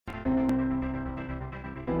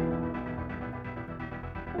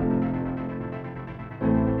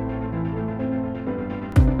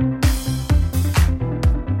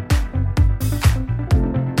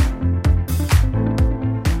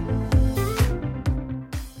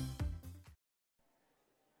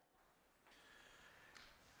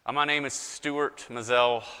My name is Stuart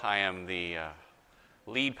Mazzell. I am the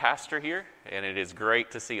lead pastor here, and it is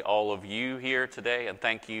great to see all of you here today, and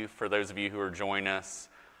thank you for those of you who are joining us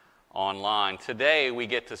online. Today we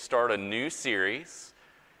get to start a new sermon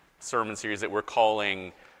series that we're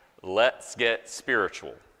calling Let's Get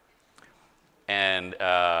Spiritual. And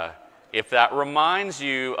if that reminds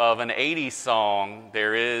you of an 80s song,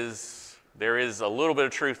 there is a little bit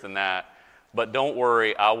of truth in that. But don't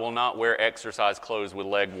worry, I will not wear exercise clothes with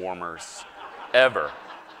leg warmers, ever.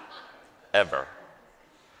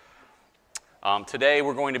 Today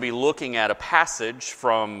we're going to be looking at a passage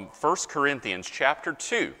from 1 Corinthians chapter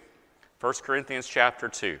 2. 1 Corinthians chapter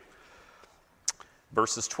 2,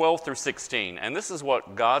 verses 12 through 16. And this is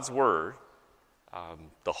what God's Word,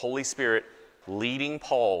 the Holy Spirit leading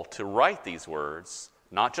Paul to write these words,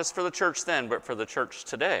 not just for the church then, but for the church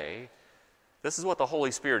today. This is what the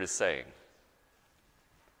Holy Spirit is saying.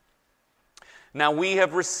 Now we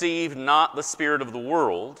have received not the spirit of the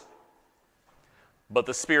world, but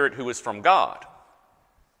the Spirit who is from God,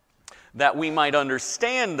 that we might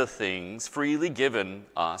understand the things freely given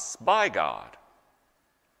us by God.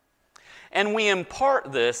 And we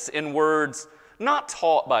impart this in words not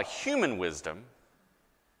taught by human wisdom,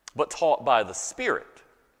 but taught by the Spirit,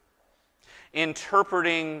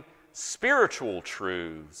 interpreting spiritual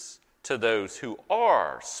truths to those who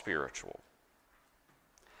are spiritual.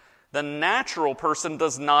 The natural person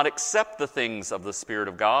does not accept the things of the Spirit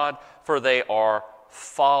of God, for they are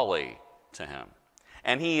folly to him.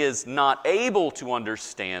 And he is not able to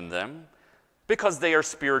understand them because they are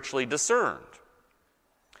spiritually discerned.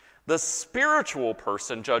 The spiritual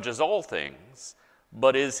person judges all things,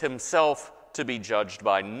 but is himself to be judged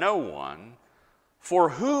by no one. For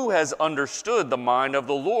who has understood the mind of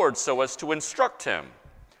the Lord so as to instruct him?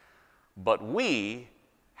 But we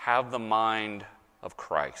have the mind of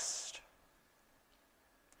Christ.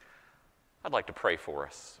 I'd like to pray for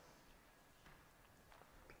us.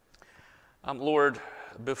 Lord,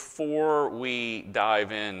 before we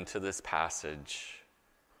dive into this passage,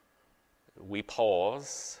 we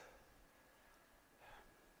pause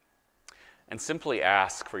and simply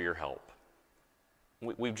ask for your help.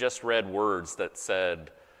 We've just read words that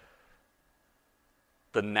said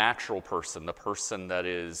the natural person, the person that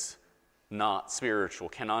is not spiritual,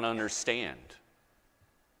 cannot understand.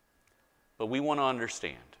 But we want to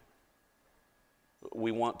understand.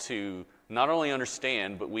 We want to not only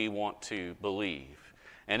understand, but we want to believe.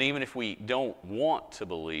 And even if we don't want to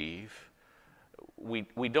believe,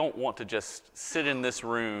 we don't want to just sit in this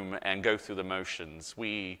room and go through the motions.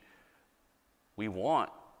 We want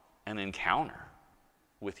an encounter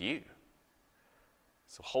with you.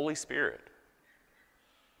 So Holy Spirit,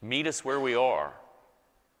 meet us where we are.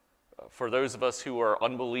 For those of us who are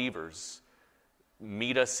unbelievers,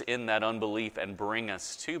 meet us in that unbelief and bring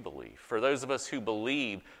us to belief. For those of us who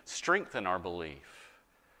believe, strengthen our belief.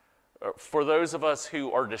 For those of us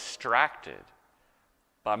who are distracted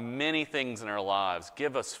by many things in our lives,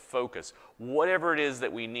 give us focus. Whatever it is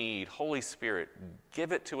that we need, Holy Spirit,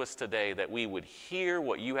 give it to us today that we would hear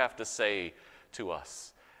what you have to say to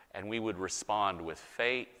us and we would respond with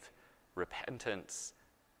faith, repentance,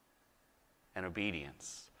 and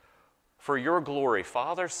obedience. For your glory,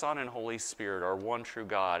 Father, Son, and Holy Spirit are one true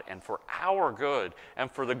God, and for our good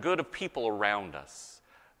and for the good of people around us,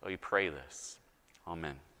 we pray this.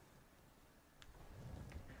 Amen.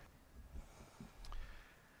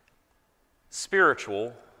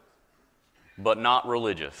 Spiritual, but not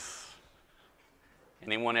religious.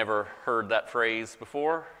 Anyone ever heard that phrase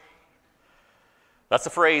before? That's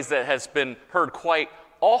a phrase that has been heard quite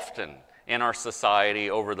often in our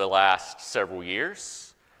society over the last several years.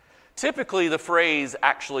 Typically, the phrase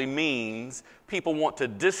actually means people want to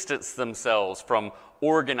distance themselves from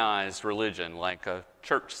organized religion, like a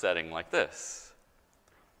church setting like this.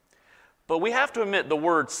 But we have to admit the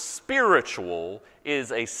word spiritual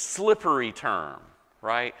is a slippery term,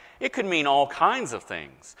 right? It could mean all kinds of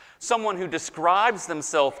things. Someone who describes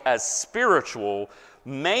themselves as spiritual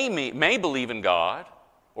may believe in God,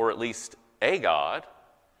 or at least a God,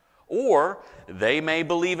 or they may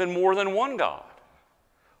believe in more than one God.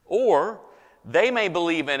 Or they may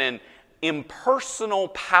believe in an impersonal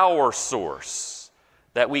power source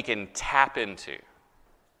that we can tap into.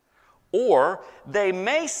 Or they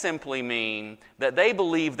may simply mean that they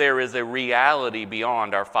believe there is a reality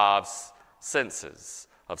beyond our five senses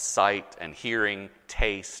of sight and hearing,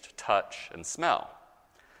 taste, touch, and smell.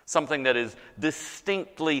 Something that is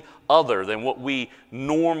distinctly other than what we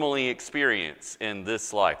normally experience in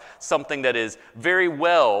this life. Something that is very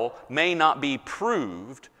well may not be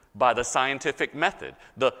proved by the scientific method,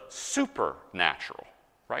 the supernatural,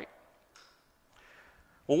 right?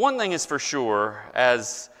 Well, one thing is for sure,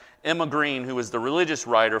 as Emma Green, who is the religious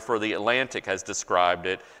writer for The Atlantic, has described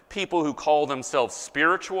it, people who call themselves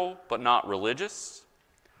spiritual but not religious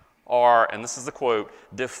are, and this is the quote,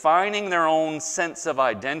 defining their own sense of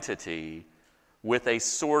identity with a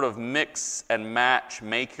sort of mix and match,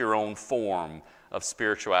 make your own form of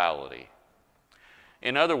spirituality.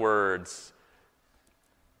 In other words,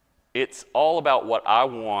 it's all about what I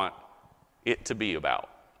want it to be about,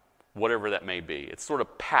 whatever that may be. It's sort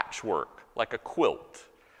of patchwork, like a quilt.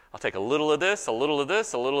 I'll take a little of this, a little of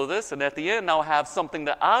this, a little of this, and at the end I'll have something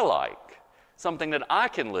that I like, something that I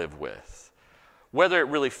can live with. Whether it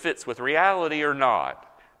really fits with reality or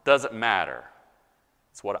not doesn't matter.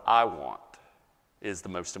 It's what I want is the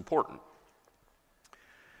most important.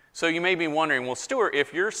 So you may be wondering, well, Stuart,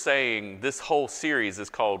 if you're saying this whole series is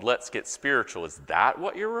called Let's Get Spiritual, is that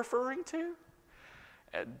what you're referring to?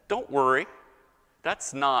 Don't worry.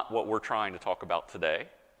 That's not what we're trying to talk about today.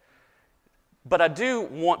 But I do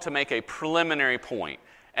want to make a preliminary point.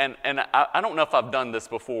 And I don't know if I've done this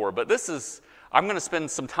before, but I'm going to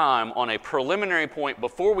spend some time on a preliminary point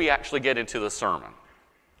before we actually get into the sermon.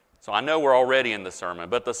 So I know we're already in the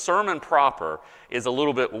sermon, but the sermon proper is a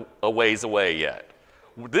little bit a ways away yet.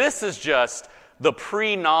 This is just the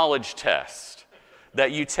pre-knowledge test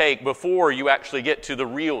that you take before you actually get to the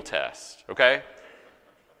real test, okay?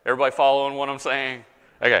 Everybody following what I'm saying?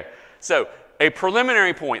 Okay, so a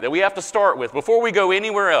preliminary point that we have to start with before we go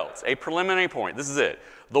anywhere else, a preliminary point, this is it.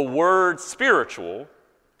 The word spiritual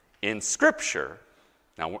in Scripture,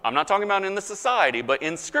 now I'm not talking about in the society, but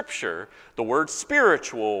in Scripture, the word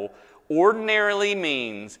spiritual ordinarily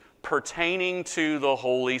means pertaining to the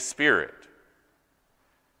Holy Spirit.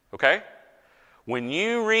 Okay? When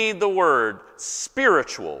you read the word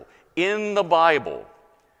spiritual in the Bible,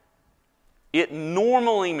 it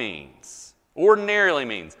normally means, ordinarily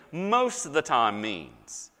means, most of the time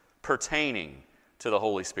means pertaining to the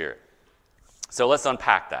Holy Spirit. So let's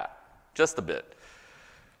unpack that just a bit.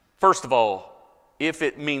 First of all, if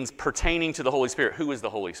it means pertaining to the Holy Spirit, who is the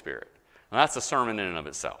Holy Spirit? Now, that's a sermon in and of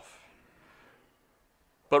itself.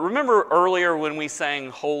 But remember earlier when we sang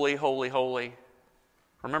Holy, Holy, Holy?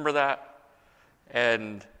 Remember that?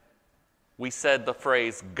 And we said the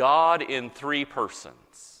phrase, God in three persons,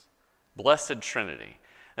 Blessed Trinity.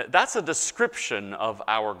 That's a description of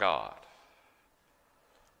our God.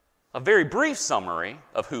 A very brief summary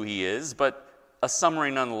of who He is, but a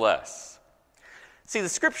summary nonetheless. See, the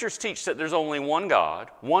Scriptures teach that there's only one God,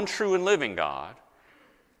 one true and living God,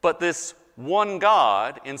 but this one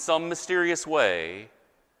God, in some mysterious way,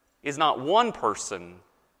 is not one person,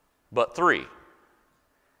 but three.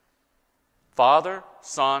 Father,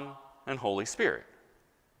 Son, and Holy Spirit.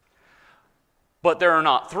 But there are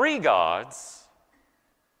not three gods,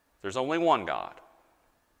 there's only one God.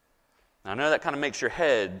 Now, I know that kind of makes your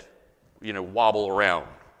head, wobble around.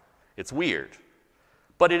 It's weird.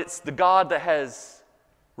 But it's the God that has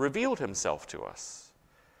revealed Himself to us.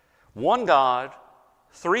 One God,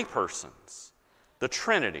 three persons, the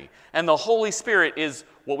Trinity. And the Holy Spirit is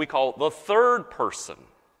what we call the third person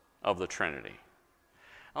of the Trinity.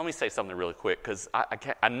 Let me say something really quick, because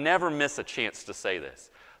I never miss a chance to say this.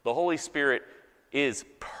 The Holy Spirit is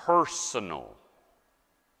personal.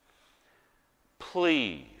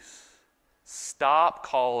 Please stop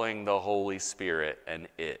calling the Holy Spirit an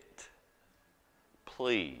it.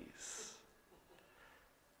 Please.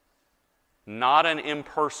 Not an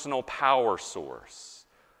impersonal power source.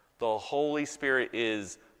 The Holy Spirit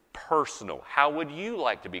is personal. How would you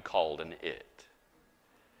like to be called an it?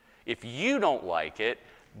 If you don't like it,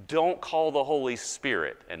 don't call the Holy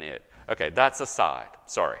Spirit an it. Okay, that's aside.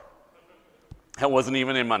 Sorry. That wasn't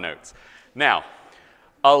even in my notes. Now,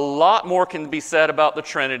 a lot more can be said about the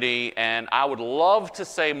Trinity, and I would love to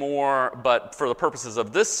say more, but for the purposes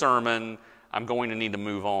of this sermon, I'm going to need to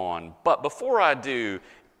move on. But before I do,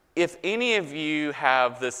 if any of you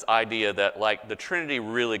have this idea that the Trinity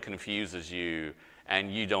really confuses you and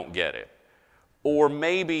you don't get it, or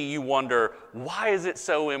maybe you wonder, why is it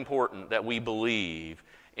so important that we believe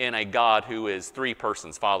in a God who is three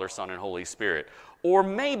persons, Father, Son, and Holy Spirit? Or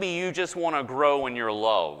maybe you just want to grow in your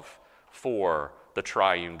love for the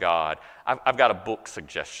triune God. I've got a book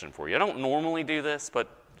suggestion for you. I don't normally do this, but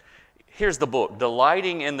here's the book,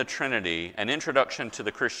 Delighting in the Trinity, An Introduction to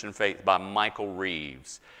the Christian Faith by Michael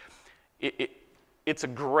Reeves. It's a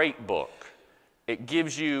great book. It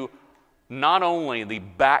gives you not only the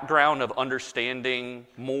background of understanding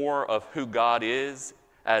more of who God is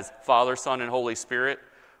as Father, Son, and Holy Spirit,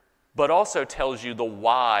 but also tells you the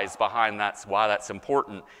whys behind why that's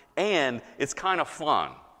important, and it's kind of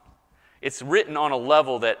fun. It's written on a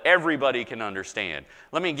level that everybody can understand.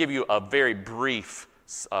 Let me give you a very brief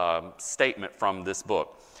statement from this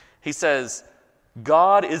book. He says,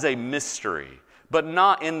 God is a mystery, but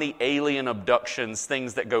not in the alien abductions,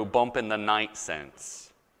 things that go bump in the night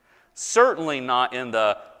sense. Certainly not in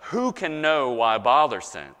the who can know why bother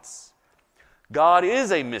sense. God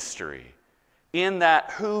is a mystery in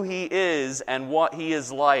that who He is and what He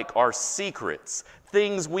is like are secrets,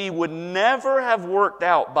 things we would never have worked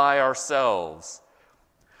out by ourselves.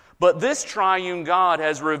 But this triune God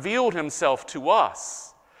has revealed Himself to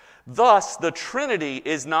us. Thus, the Trinity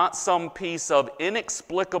is not some piece of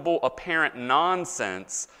inexplicable apparent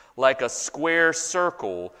nonsense like a square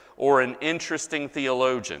circle or an interesting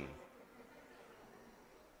theologian.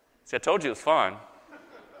 See, I told you it was fun.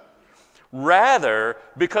 Rather,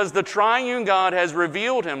 because the triune God has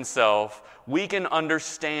revealed Himself, we can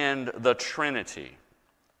understand the Trinity.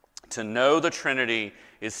 To know the Trinity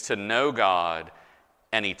is to know God,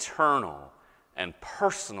 an eternal and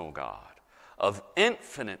personal God of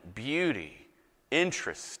infinite beauty,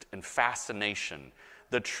 interest, and fascination.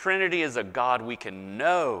 The Trinity is a God we can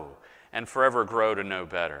know and forever grow to know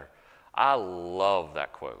better. I love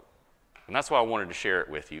that quote. And that's why I wanted to share it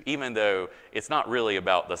with you, even though it's not really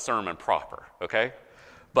about the sermon proper, okay?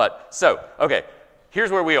 Okay,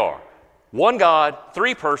 here's where we are. One God,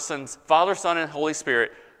 three persons, Father, Son, and Holy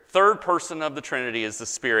Spirit. Third person of the Trinity is the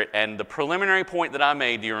Spirit. And the preliminary point that I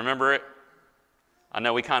made, do you remember it? I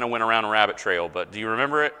know we kind of went around a rabbit trail, but do you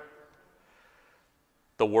remember it?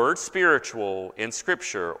 The word spiritual in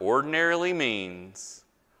Scripture ordinarily means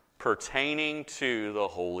pertaining to the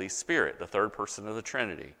Holy Spirit, the third person of the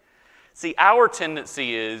Trinity. See, our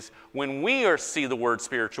tendency is when we see the word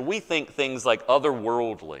spiritual, we think things like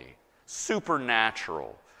otherworldly,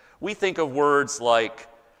 supernatural. We think of words like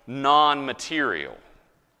non-material,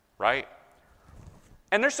 right?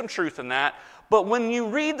 And there's some truth in that. But when you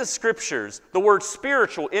read the Scriptures, the word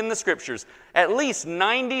spiritual in the Scriptures, at least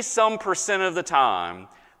 90-some% of the time,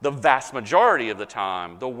 the vast majority of the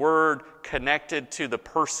time, the word connected to the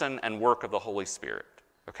person and work of the Holy Spirit,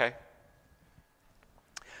 okay?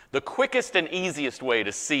 The quickest and easiest way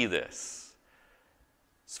to see this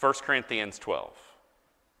is 1 Corinthians 12,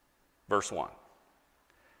 verse 1.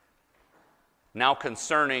 Now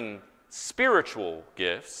concerning spiritual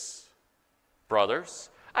gifts, brothers,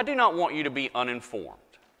 I do not want you to be uninformed.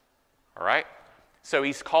 All right? So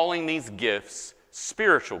he's calling these gifts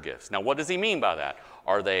spiritual gifts. Now what does he mean by that?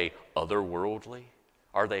 Are they otherworldly?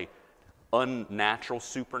 Are they unnatural,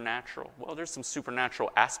 supernatural? Well, there's some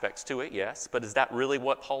supernatural aspects to it, yes, but is that really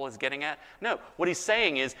what Paul is getting at? No. What he's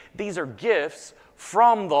saying is these are gifts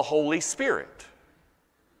from the Holy Spirit.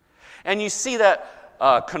 And you see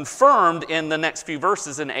that confirmed in the next few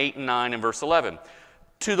verses in 8 and 9 and verse 11.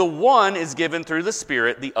 To the one is given through the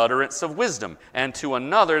Spirit the utterance of wisdom, and to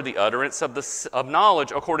another the utterance of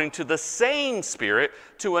knowledge according to the same Spirit,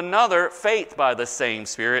 to another faith by the same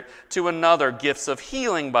Spirit, to another gifts of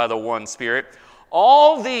healing by the one Spirit.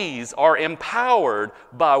 All these are empowered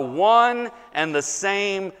by one and the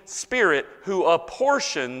same Spirit, who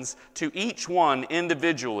apportions to each one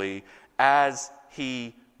individually as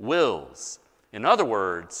He wills. In other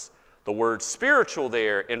words, the word spiritual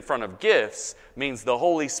there in front of gifts means the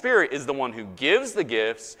Holy Spirit is the one who gives the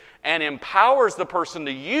gifts and empowers the person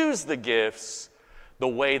to use the gifts the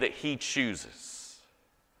way that He chooses.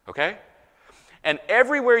 Okay? And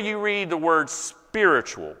everywhere you read the word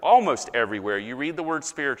spiritual, almost everywhere you read the word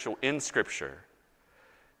spiritual in Scripture,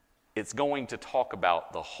 it's going to talk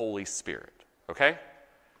about the Holy Spirit. Okay?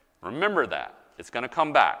 Remember that. It's going to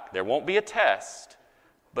come back. There won't be a test,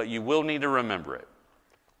 but you will need to remember it.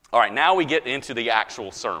 All right, now we get into the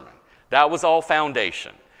actual sermon. That was all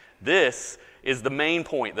foundation. This is the main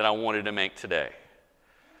point that I wanted to make today.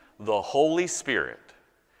 The Holy Spirit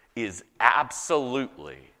is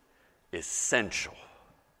absolutely essential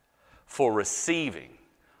for receiving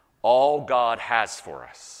all God has for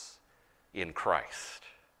us in Christ.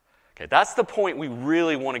 Okay, that's the point we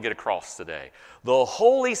really want to get across today. The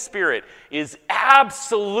Holy Spirit is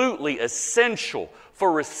absolutely essential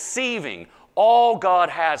for receiving all God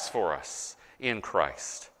has for us in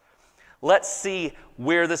Christ. Let's see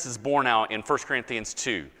where this is borne out in 1 Corinthians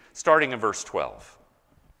 2, starting in verse 12.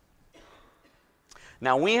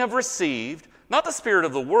 Now we have received not the spirit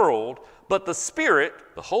of the world, but the Spirit,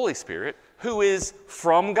 the Holy Spirit, who is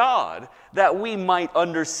from God, that we might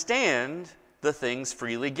understand the things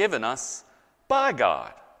freely given us by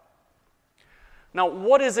God. Now,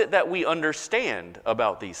 what is it that we understand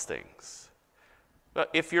about these things?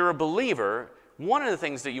 If you're a believer, one of the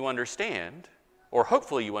things that you understand, or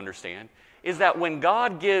hopefully you understand, is that when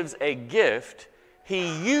God gives a gift,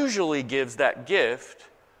 He usually gives that gift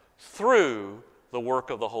through the work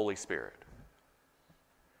of the Holy Spirit.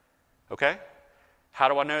 Okay? How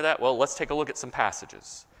do I know that? Well, let's take a look at some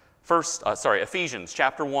passages. Ephesians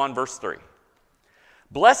chapter 1, verse 3.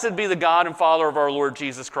 Blessed be the God and Father of our Lord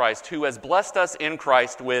Jesus Christ, who has blessed us in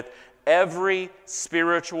Christ with every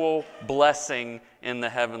spiritual blessing in the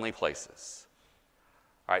heavenly places.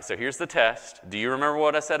 All right, so here's the test. Do you remember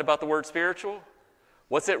what I said about the word spiritual?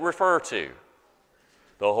 What's it refer to?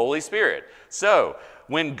 The Holy Spirit. So,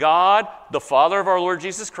 when God, the Father of our Lord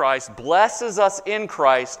Jesus Christ, blesses us in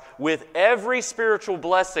Christ with every spiritual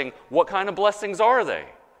blessing, what kind of blessings are they?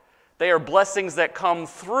 They are blessings that come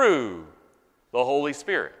through the Holy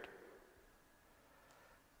Spirit.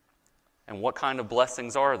 And what kind of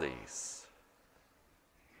blessings are these?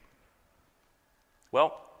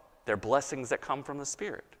 Well, they're blessings that come from the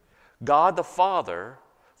Spirit. God the Father,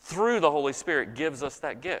 through the Holy Spirit, gives us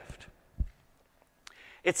that gift.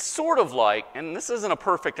 It's sort of like, and this isn't a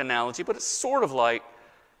perfect analogy, but it's sort of like,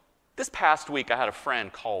 this past week I had a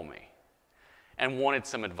friend call me and wanted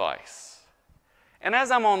some advice. And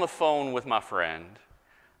as I'm on the phone with my friend,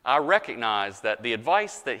 I recognize that the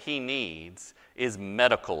advice that he needs is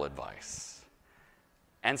medical advice.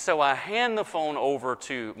 And so I hand the phone over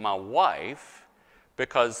to my wife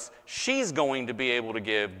because she's going to be able to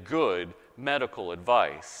give good medical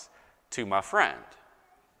advice to my friend.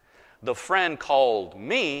 The friend called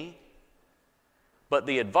me, but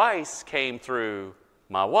the advice came through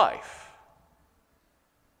my wife.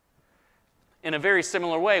 In a very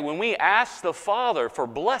similar way, when we ask the Father for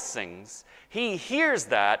blessings, He hears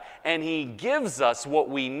that and He gives us what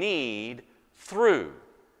we need through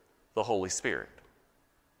the Holy Spirit.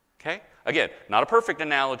 Okay? Again, not a perfect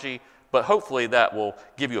analogy, but hopefully that will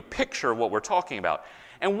give you a picture of what we're talking about.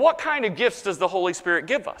 And what kind of gifts does the Holy Spirit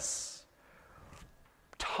give us?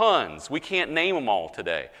 Tons. We can't name them all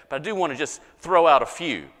today, but I do want to just throw out a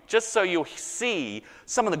few, just so you'll see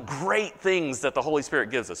some of the great things that the Holy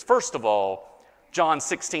Spirit gives us. First of all, John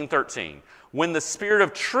 16:13. When the Spirit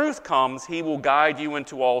of truth comes, He will guide you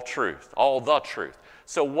into all truth, all the truth.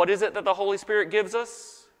 So what is it that the Holy Spirit gives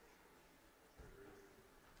us?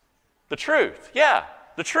 The truth. Yeah,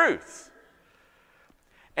 the truth.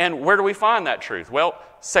 And where do we find that truth? Well,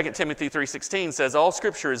 2 Timothy 3:16 says all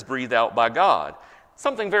Scripture is breathed out by God.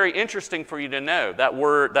 Something very interesting for you to know,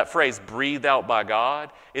 that phrase, breathed out by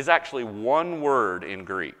God, is actually one word in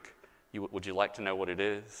Greek. Would you like to know what it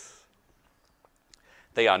is?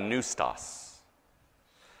 Theopneustos.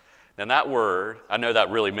 Now that word, I know that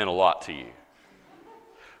really meant a lot to you.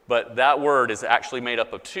 But that word is actually made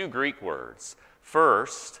up of two Greek words.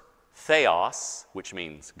 First, theos, which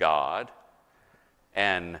means God,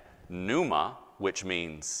 and pneuma, which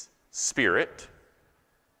means spirit,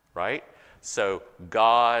 right? So,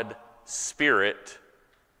 God, Spirit,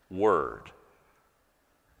 Word.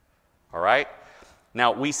 All right?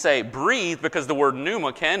 Now, we say breathe because the word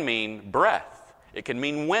pneuma can mean breath. It can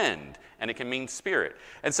mean wind, and it can mean spirit.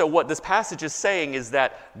 And so what this passage is saying is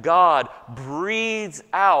that God breathes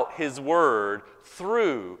out His Word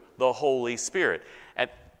through the Holy Spirit. And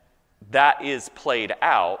that is played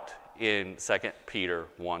out in 2 Peter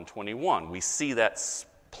 1:21. We see that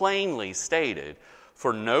plainly stated.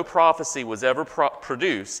 For no prophecy was ever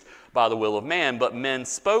produced by the will of man, but men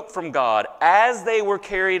spoke from God as they were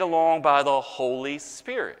carried along by the Holy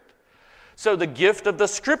Spirit. So the gift of the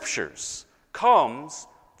Scriptures comes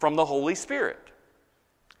from the Holy Spirit.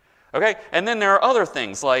 Okay? And then there are other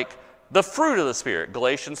things like the fruit of the Spirit.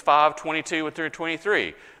 Galatians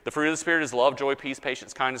 5:22-23. The fruit of the Spirit is love, joy, peace,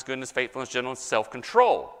 patience, kindness, goodness, faithfulness, gentleness,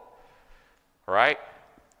 self-control. All right?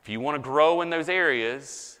 If you want to grow in those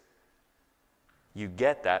areas, you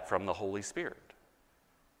get that from the Holy Spirit.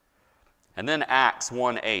 And then Acts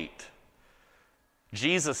 1:8.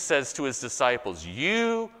 Jesus says to His disciples,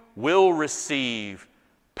 you will receive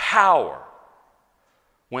power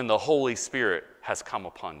when the Holy Spirit has come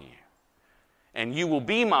upon you. And you will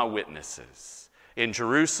be my witnesses in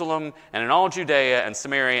Jerusalem and in all Judea and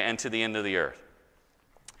Samaria and to the end of the earth.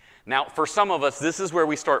 Now, for some of us, this is where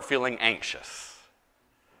we start feeling anxious.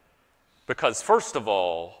 Because first of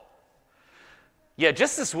all,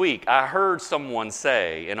 just this week, I heard someone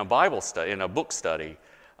say in a Bible study, in a book study,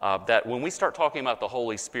 that when we start talking about the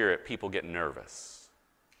Holy Spirit, people get nervous.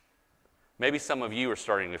 Maybe some of you are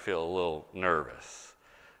starting to feel a little nervous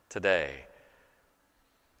today.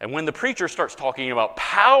 And when the preacher starts talking about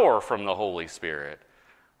power from the Holy Spirit,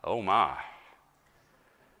 oh my.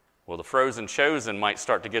 Well, the frozen chosen might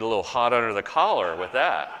start to get a little hot under the collar with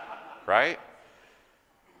that, right?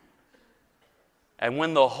 And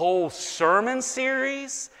when the whole sermon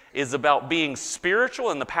series is about being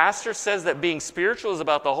spiritual, and the pastor says that being spiritual is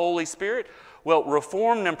about the Holy Spirit, well,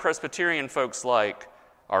 Reformed and Presbyterian folks like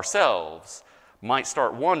ourselves might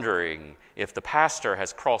start wondering if the pastor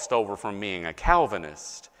has crossed over from being a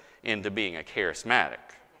Calvinist into being a charismatic.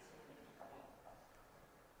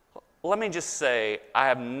 Let me just say, I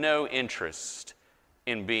have no interest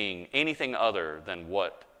in being anything other than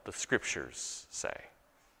what the Scriptures say.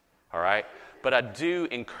 All right? But I do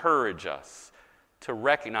encourage us to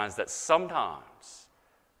recognize that sometimes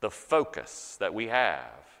the focus that we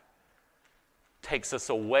have takes us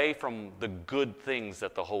away from the good things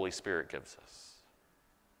that the Holy Spirit gives us.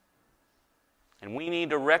 And we need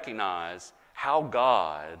to recognize how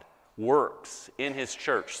God works in His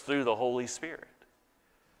church through the Holy Spirit.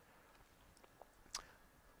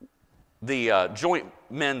 The joint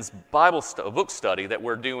men's Bible book study that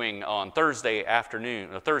we're doing on Thursday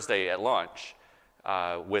at lunch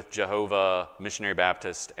with Jehovah, Missionary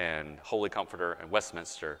Baptist, and Holy Comforter and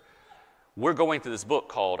Westminster, we're going through this book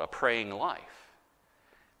called A Praying Life.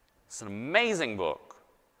 It's an amazing book,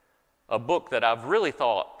 a book that I've really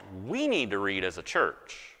thought we need to read as a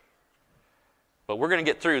church. But we're going to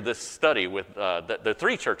get through this study with the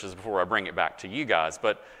three churches before I bring it back to you guys.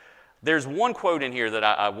 But there's one quote in here that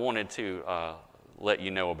I wanted to let you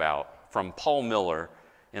know about from Paul Miller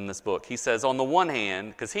in this book. He says, on the one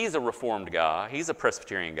hand, because he's a Reformed guy, he's a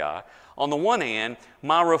Presbyterian guy, on the one hand,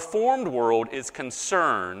 my Reformed world is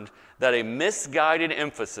concerned that a misguided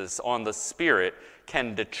emphasis on the Spirit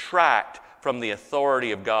can detract from the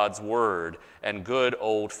authority of God's Word and good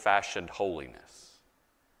old-fashioned holiness.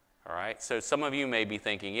 All right? So some of you may be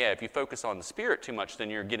thinking, yeah, if you focus on the Spirit too much, then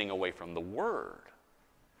you're getting away from the Word.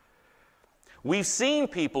 We've seen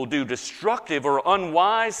people do destructive or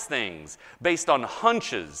unwise things based on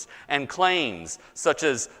hunches and claims such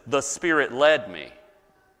as the Spirit led me,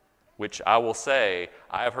 which I will say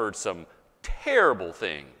I have heard some terrible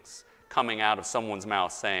things coming out of someone's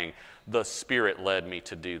mouth saying, the Spirit led me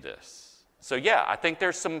to do this. So yeah, I think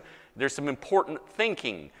there's some important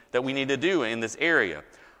thinking that we need to do in this area.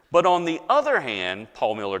 But on the other hand,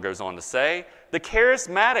 Paul Miller goes on to say, the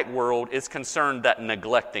charismatic world is concerned that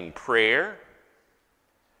neglecting prayer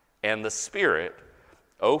and the Spirit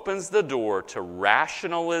opens the door to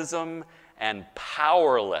rationalism and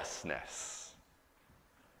powerlessness.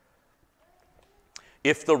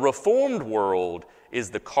 If the Reformed world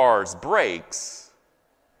is the car's brakes,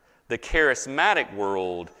 the charismatic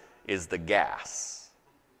world is the gas.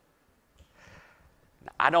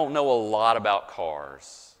 I don't know a lot about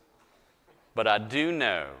cars, but I do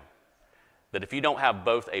know that if you don't have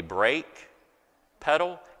both a brake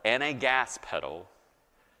pedal and a gas pedal,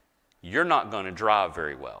 you're not going to drive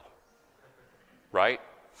very well, right?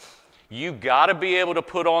 You got to be able to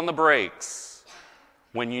put on the brakes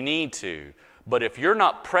when you need to, but if you're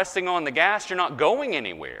not pressing on the gas, you're not going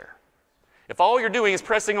anywhere. If all you're doing is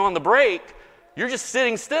pressing on the brake, you're just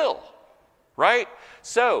sitting still, right?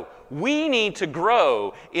 So we need to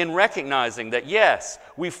grow in recognizing that, yes,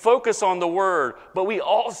 we focus on the Word, but we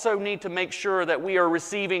also need to make sure that we are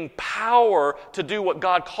receiving power to do what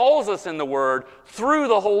God calls us in the Word through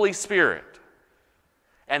the Holy Spirit.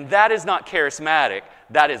 And that is not charismatic,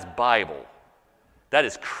 that is Bible. That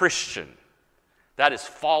is Christian. That is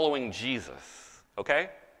following Jesus, okay?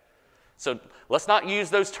 So let's not use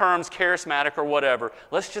those terms, charismatic or whatever.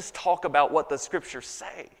 Let's just talk about what the Scriptures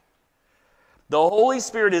say. The Holy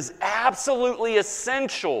Spirit is absolutely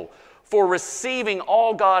essential for receiving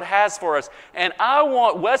all God has for us. And I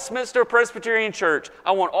want Westminster Presbyterian Church,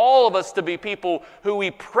 I want all of us to be people who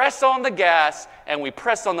we press on the gas and we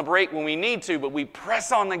press on the brake when we need to, but we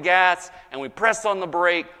press on the gas and we press on the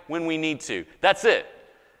brake when we need to. That's it.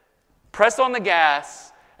 Press on the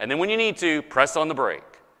gas, and then when you need to, press on the brake.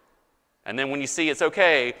 And then when you see it's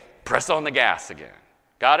okay, press on the gas again.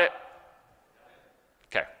 Got it?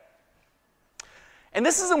 Okay. And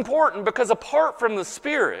this is important because apart from the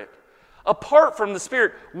Spirit,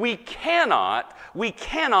 we cannot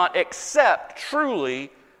accept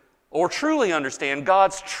truly understand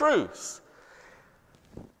God's truths.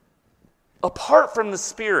 Apart from the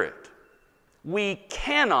Spirit, we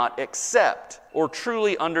cannot accept or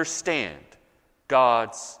truly understand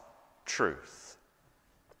God's truth.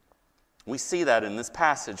 We see that in this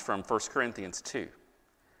passage from 1 Corinthians 2,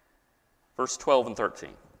 verse 12 and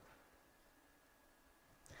 13.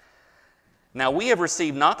 Now we have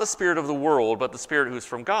received not the spirit of the world, but the Spirit who is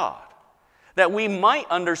from God, that we might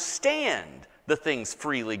understand the things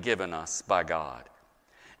freely given us by God.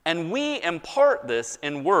 And we impart this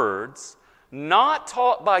in words not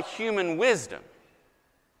taught by human wisdom,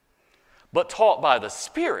 but taught by the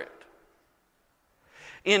Spirit,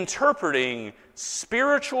 interpreting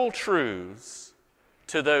spiritual truths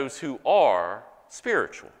to those who are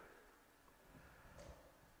spiritual.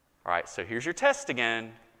 All right, so here's your test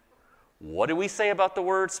again. What do we say about the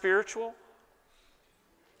word spiritual?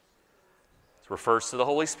 It refers to the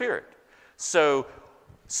Holy Spirit. So,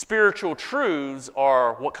 spiritual truths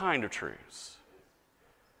are what kind of truths?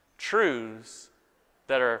 Truths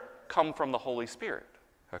that come from the Holy Spirit.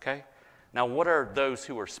 Okay? Now, what are those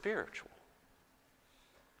who are spiritual?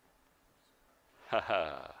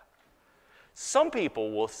 Some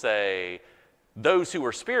people will say those who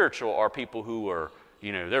are spiritual are people who are,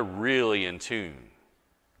 they're really in tune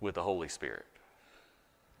with the Holy Spirit.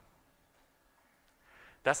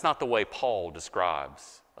 That's not the way Paul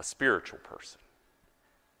describes a spiritual person.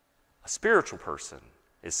 A spiritual person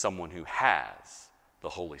is someone who has the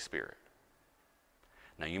Holy Spirit.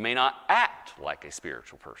 Now, you may not act like a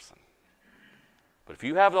spiritual person, but if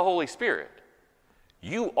you have the Holy Spirit,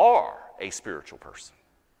 you are a spiritual person.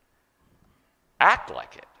 Act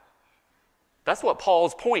like it. That's what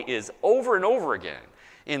Paul's point is over and over again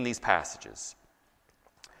in these passages.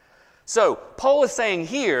 So, Paul is saying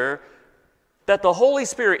here that the Holy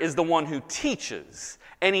Spirit is the one who teaches,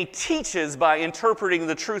 and he teaches by interpreting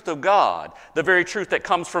the truth of God, the very truth that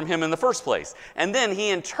comes from him in the first place. And then he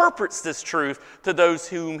interprets this truth to those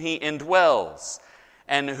whom he indwells.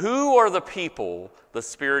 And who are the people the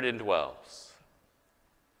Spirit indwells?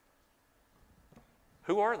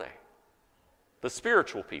 Who are they? The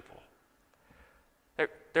spiritual people.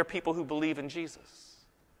 They're people who believe in Jesus.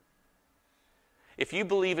 If you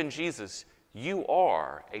believe in Jesus, you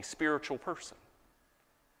are a spiritual person.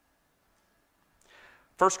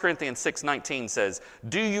 1 Corinthians 6:19 says,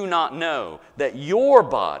 "Do you not know that your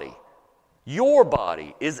body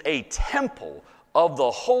is a temple of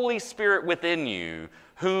the Holy Spirit within you,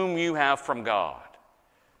 whom you have from God?"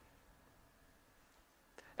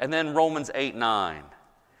 And then Romans 8:9,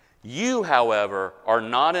 "You, however, are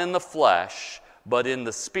not in the flesh, but in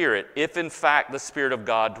the Spirit, if in fact the Spirit of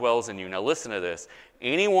God dwells in you." Now listen to this.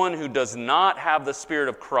 Anyone who does not have the Spirit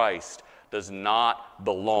of Christ does not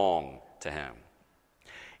belong to him.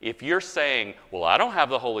 If you're saying, well, I don't have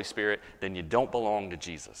the Holy Spirit, then you don't belong to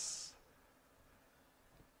Jesus.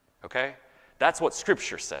 Okay? That's what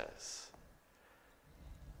Scripture says.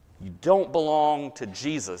 You don't belong to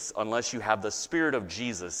Jesus unless you have the Spirit of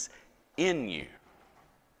Jesus in you.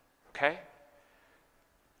 Okay?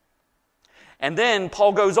 And then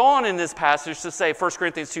Paul goes on in this passage to say, 1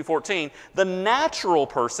 Corinthians 2:14, "The natural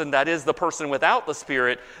person, that is the person without the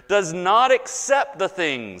Spirit, does not accept the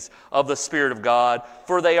things of the Spirit of God,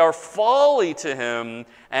 for they are folly to him,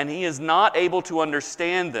 and he is not able to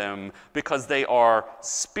understand them because they are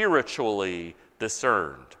spiritually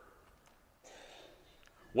discerned."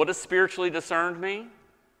 What does spiritually discerned mean?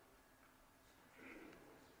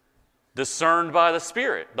 Discerned by the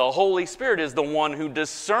Spirit. The Holy Spirit is the one who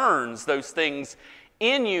discerns those things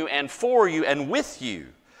in you and for you and with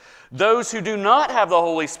you. Those who do not have the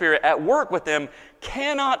Holy Spirit at work with them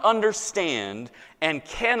cannot understand and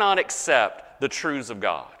cannot accept the truths of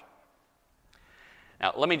God.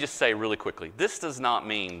 Now, let me just say really quickly, this does not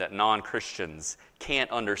mean that non-Christians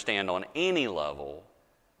can't understand on any level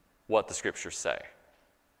what the Scriptures say.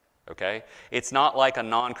 Okay? It's not like a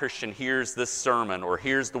non-Christian hears this sermon or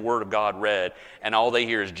hears the Word of God read and all they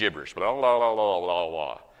hear is gibberish. Blah, blah, blah, blah, blah,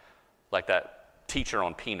 blah. Like that teacher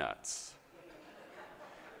on Peanuts.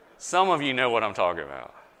 Some of you know what I'm talking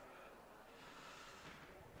about.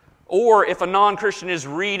 Or if a non-Christian is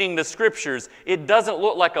reading the Scriptures, it doesn't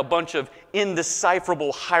look like a bunch of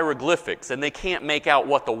indecipherable hieroglyphics and they can't make out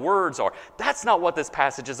what the words are. That's not what this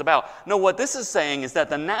passage is about. No, what this is saying is that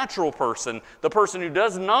the natural person, the person who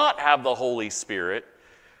does not have the Holy Spirit,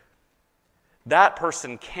 that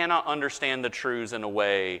person cannot understand the truths in a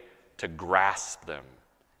way to grasp them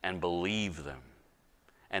and believe them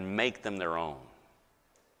and make them their own.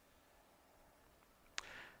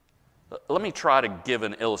 Let me try to give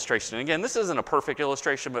an illustration. Again, this isn't a perfect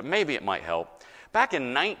illustration, but maybe it might help. Back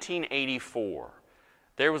in 1984,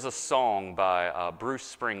 there was a song by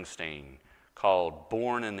Bruce Springsteen called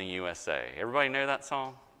 "Born in the USA." Everybody know that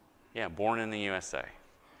song? Yeah, "Born in the USA."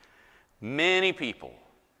 Many people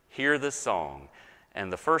hear this song,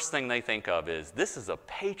 and the first thing they think of is, this is a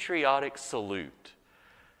patriotic salute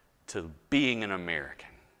to being an American.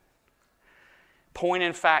 Point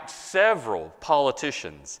in fact, several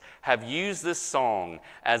politicians have used this song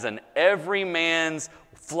as an everyman's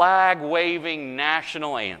flag-waving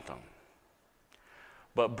national anthem.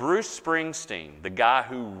 But Bruce Springsteen, the guy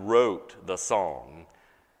who wrote the song,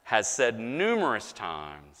 has said numerous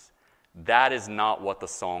times that is not what the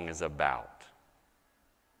song is about.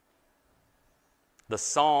 The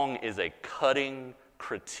song is a cutting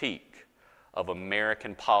critique of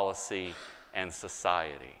American policy and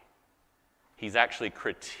society. He's actually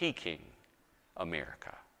critiquing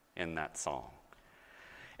America. in that song.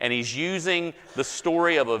 And he's using the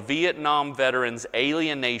story of a Vietnam veteran's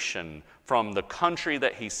alienation from the country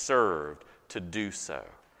that he served to do so.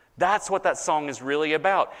 That's what that song is really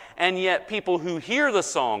about. And yet people who hear the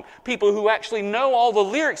song, people who actually know all the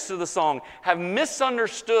lyrics to the song, have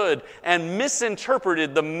misunderstood and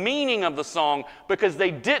misinterpreted the meaning of the song because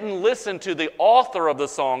they didn't listen to the author of the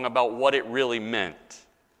song about what it really meant.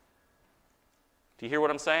 Do you hear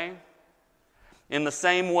what I'm saying? In the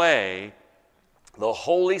same way, the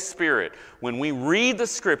Holy Spirit, when we read the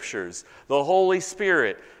Scriptures, the Holy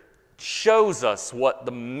Spirit shows us what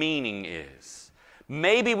the meaning is.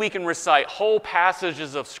 Maybe we can recite whole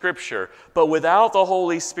passages of Scripture, but without the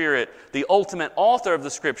Holy Spirit, the ultimate author of the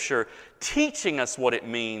Scripture, teaching us what it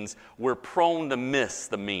means, we're prone to miss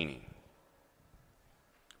the meaning.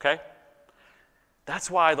 Okay? That's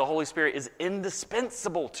why the Holy Spirit is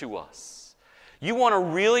indispensable to us. You want to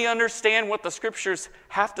really understand what the Scriptures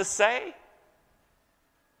have to say?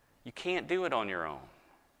 You can't do it on your own.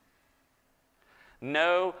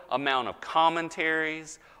 No amount of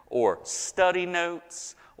commentaries or study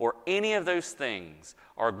notes or any of those things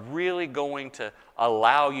are really going to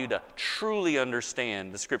allow you to truly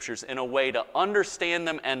understand the Scriptures in a way to understand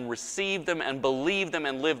them and receive them and believe them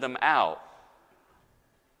and live them out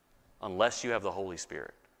unless you have the Holy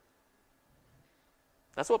Spirit.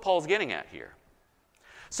 That's what Paul's getting at here.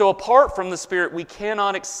 So apart from the Spirit, we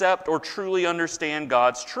cannot accept or truly understand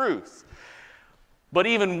God's truth. But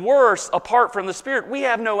even worse, apart from the Spirit, we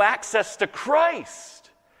have no access to Christ.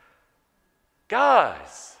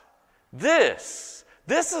 Guys, this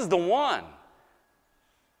is the one.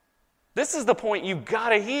 This is the point you've got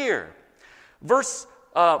to hear. Verse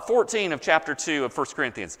 14 of chapter 2 of 1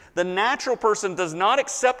 Corinthians. The natural person does not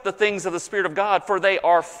accept the things of the Spirit of God, for they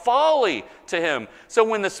are folly to him. So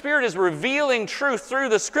when the Spirit is revealing truth through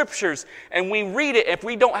the Scriptures, and we read it, if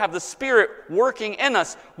we don't have the Spirit working in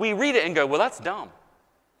us, we read it and go, well, that's dumb.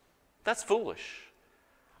 That's foolish.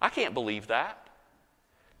 I can't believe that.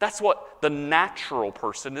 That's what the natural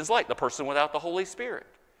person is like, the person without the Holy Spirit.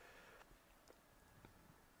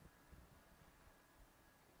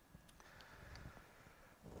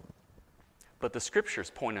 But the Scriptures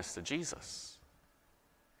point us to Jesus.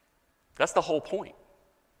 That's the whole point.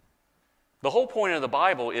 The whole point of the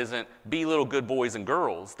Bible isn't be little good boys and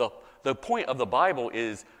girls. The point of the Bible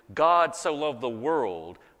is God so loved the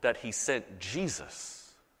world that He sent Jesus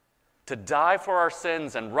to die for our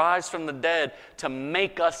sins and rise from the dead to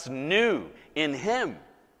make us new in Him.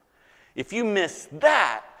 If you miss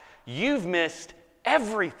that, you've missed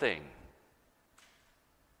everything.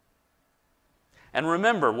 And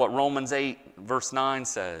remember what Romans 8 verse 9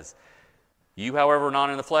 says. You, however, are not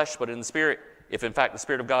in the flesh, but in the Spirit. If in fact the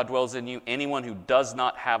Spirit of God dwells in you, anyone who does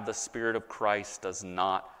not have the Spirit of Christ does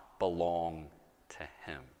not belong to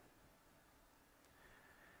Him.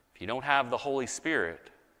 If you don't have the Holy Spirit,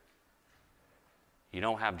 you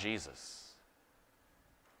don't have Jesus.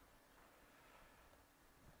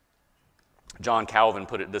 John Calvin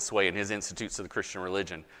put it this way in his Institutes of the Christian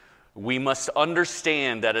Religion. We must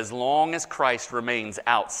understand that as long as Christ remains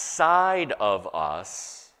outside of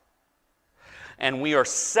us and we are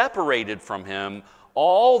separated from Him,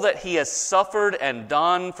 all that He has suffered and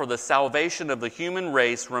done for the salvation of the human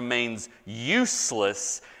race remains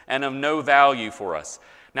useless and of no value for us.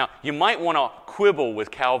 Now, you might want to quibble with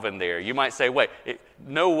Calvin there. You might say, wait,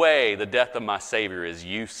 no way the death of my Savior is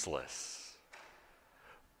useless.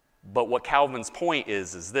 But what Calvin's point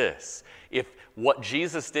is this. If what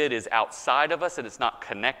Jesus did is outside of us and it's not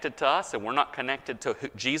connected to us and we're not connected to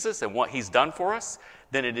Jesus and what He's done for us,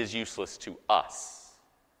 then it is useless to us,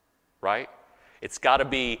 right? It's got to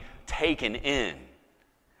be taken in.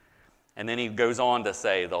 And then he goes on to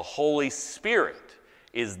say the Holy Spirit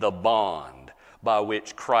is the bond by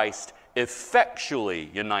which Christ effectually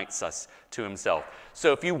unites us to Himself.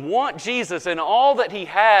 So if you want Jesus and all that He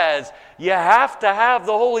has, you have to have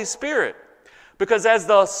the Holy Spirit. Because as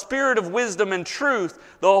the Spirit of wisdom and truth,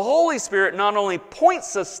 the Holy Spirit not only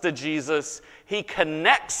points us to Jesus, He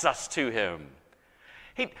connects us to Him.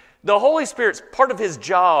 The Holy Spirit's part of His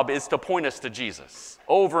job is to point us to Jesus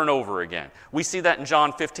over and over again. We see that in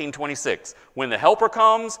John 15:26. When the Helper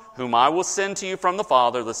comes, whom I will send to you from the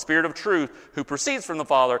Father, the Spirit of truth, who proceeds from the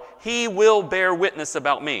Father, He will bear witness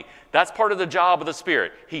about me. That's part of the job of the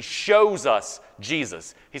Spirit. He shows us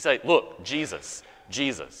Jesus. He says, look, Jesus,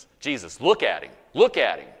 Jesus, Jesus. Look at Him. Look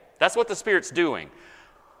at Him. That's what the Spirit's doing.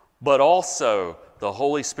 But also, the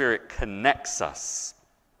Holy Spirit connects us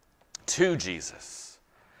to Jesus.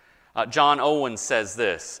 John Owen says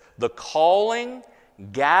this, the calling,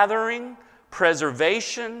 gathering,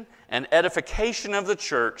 preservation, and edification of the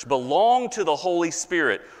church belong to the Holy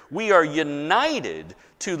Spirit. We are united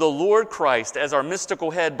to the Lord Christ as our mystical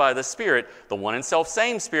head by the Spirit, the one and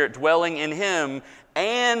self-same Spirit dwelling in him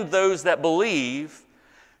and those that believe.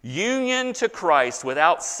 Union to Christ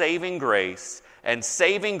without saving grace and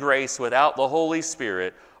saving grace without the Holy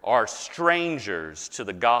Spirit are strangers to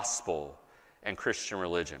the gospel and Christian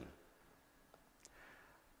religion.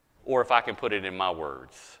 Or if I can put it in my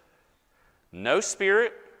words, no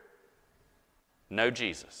Spirit, no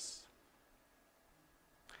Jesus.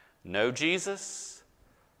 No Jesus,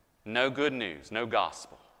 no good news, no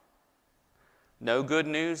gospel. No good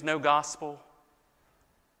news, no gospel,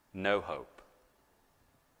 no hope.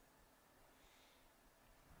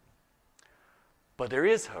 But there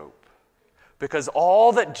is hope, because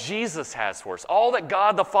all that Jesus has for us, all that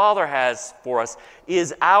God the Father has for us,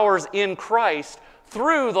 is ours in Christ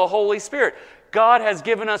through the Holy Spirit. God has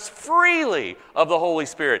given us freely of the Holy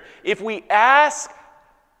Spirit. If we ask,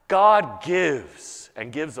 God gives,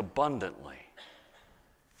 and gives abundantly.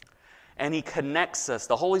 And He connects us,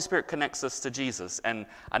 the Holy Spirit connects us to Jesus. And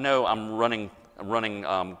I know I'm running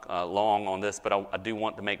long on this, but I do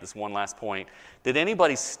want to make this one last point. Did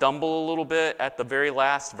anybody stumble a little bit at the very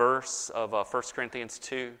last verse of 1 Corinthians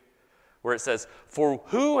 2? Where it says, "For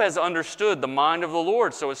who has understood the mind of the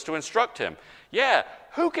Lord so as to instruct him?" Yeah,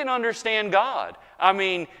 who can understand God? I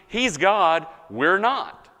mean, He's God, we're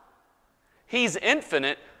not. He's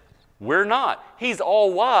infinite, we're not. He's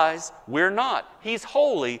all-wise, we're not. He's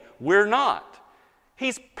holy, we're not.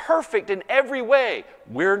 He's perfect in every way,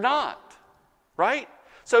 we're not. Right?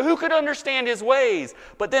 So who could understand His ways?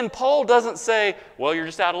 But then Paul doesn't say, well, you're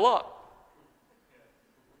just out of luck.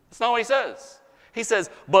 That's not what he says. He says,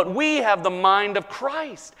 but we have the mind of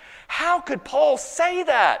Christ. How could Paul say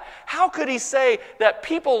that? How could he say that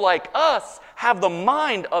people like us have the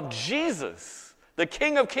mind of Jesus, the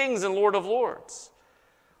King of Kings and Lord of Lords?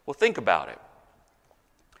 Well, think about it.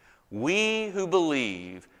 We who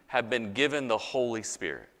believe have been given the Holy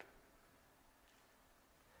Spirit.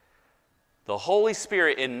 The Holy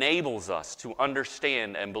Spirit enables us to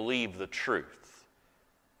understand and believe the truth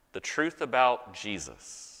about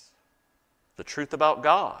Jesus. The truth about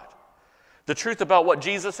God. The truth about what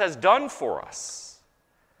Jesus has done for us.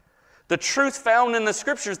 The truth found in the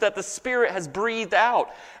Scriptures that the Spirit has breathed out.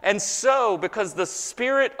 And so, because the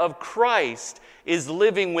Spirit of Christ is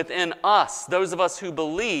living within us, those of us who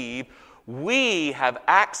believe, we have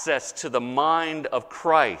access to the mind of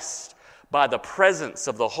Christ by the presence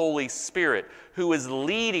of the Holy Spirit who is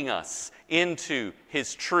leading us into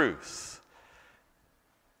His truth.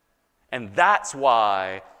 And that's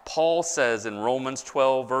why Paul says in Romans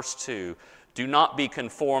 12, verse 2, do not be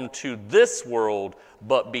conformed to this world,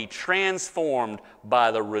 but be transformed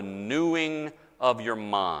by the renewing of your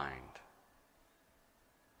mind.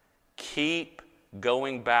 Keep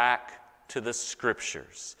going back to the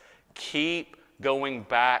Scriptures. Keep going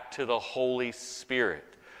back to the Holy Spirit.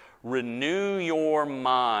 Renew your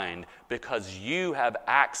mind because you have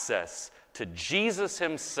access to Jesus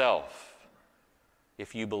Himself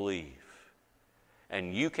if you believe.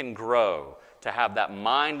 And you can grow to have that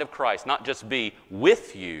mind of Christ not just be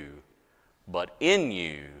with you, but in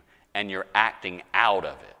you, and you're acting out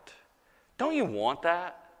of it. Don't you want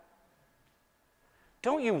that?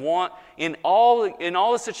 Don't you want, in all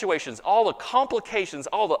the situations, all the complications,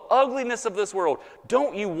 all the ugliness of this world,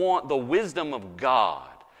 don't you want the wisdom of God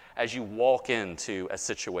as you walk into a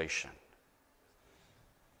situation?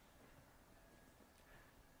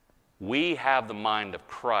 We have the mind of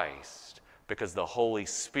Christ because the Holy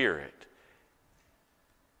Spirit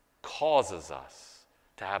causes us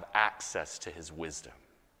to have access to His wisdom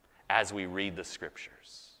as we read the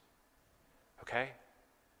Scriptures. Okay?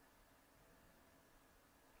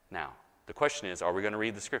 Now, the question is, are we going to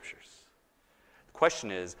read the Scriptures? The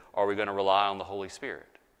question is, are we going to rely on the Holy Spirit?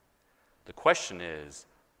 The question is,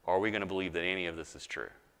 are we going to believe that any of this is true?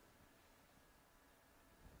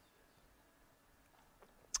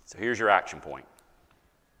 So here's your action point.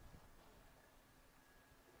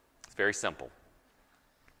 It's very simple.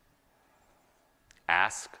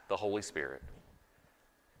 Ask the Holy Spirit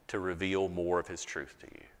to reveal more of His truth to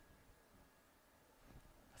you.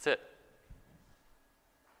 That's it.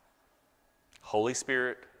 Holy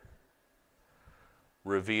Spirit,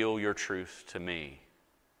 reveal your truth to me.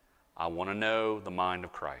 I want to know the mind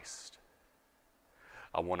of Christ.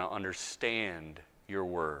 I want to understand your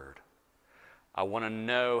word. I want to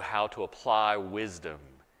know how to apply wisdom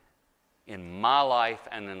in my life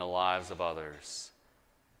and in the lives of others.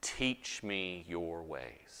 Teach me your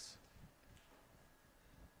ways.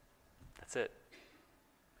 That's it.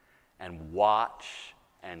 And watch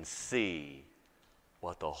and see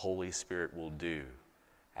what the Holy Spirit will do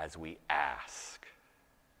as we ask.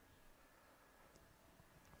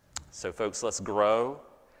 So, folks, let's grow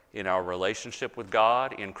in our relationship with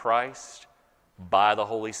God in Christ by the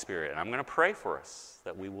Holy Spirit. And I'm going to pray for us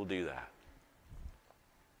that we will do that.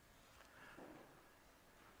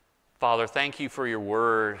 Father, thank you for your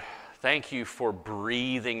word. Thank you for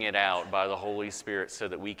breathing it out by the Holy Spirit so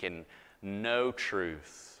that we can know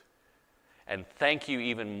truth. And thank you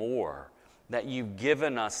even more that you've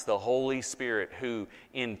given us the Holy Spirit who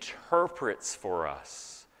interprets for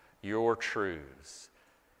us your truths,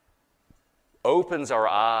 opens our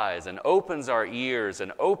eyes and opens our ears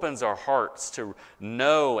and opens our hearts to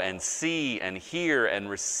know and see and hear and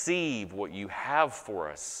receive what you have for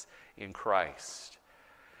us in Christ.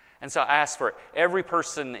 And so I ask for every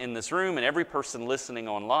person in this room and every person listening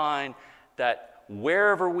online that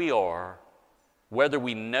wherever we are, whether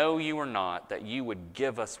we know you or not, that you would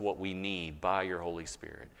give us what we need by your Holy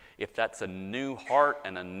Spirit. If that's a new heart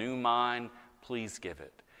and a new mind, please give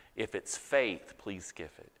it. If it's faith, please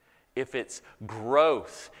give it. If it's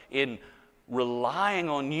growth in relying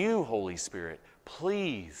on you, Holy Spirit,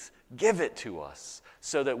 please give it to us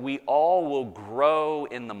so that we all will grow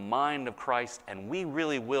in the mind of Christ and we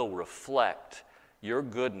really will reflect your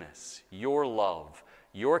goodness, your love,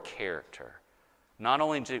 your character, not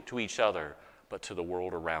only to each other, but to the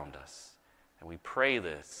world around us. And we pray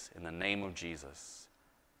this in the name of Jesus.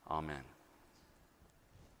 Amen.